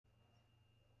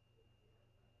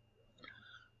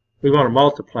We want to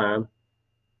multiply them.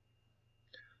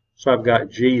 So I've got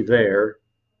G there.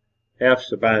 F's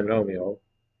the binomial.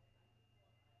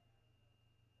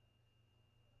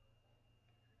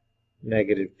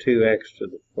 Negative 2x to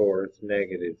the fourth,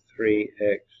 negative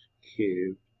 3x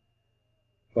cubed,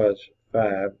 plus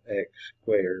 5x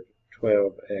squared,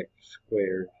 12x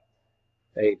squared,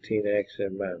 18x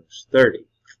and minus 30.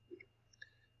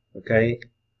 Okay,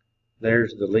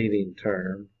 there's the leading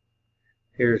term.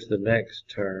 Here's the next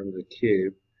term, the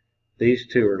cube. These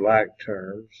two are like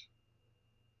terms.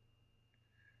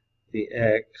 The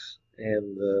x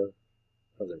and the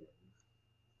other one.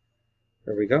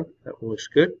 There we go. That looks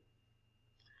good.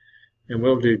 And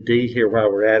we'll do D here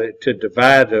while we're at it. To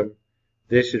divide them,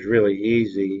 this is really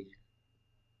easy.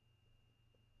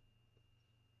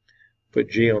 Put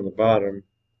G on the bottom,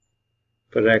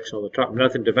 put X on the top.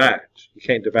 Nothing divides. You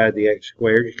can't divide the X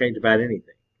squared. You can't divide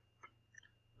anything.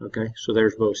 Okay, so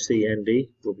there's both C and D.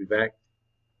 We'll be back.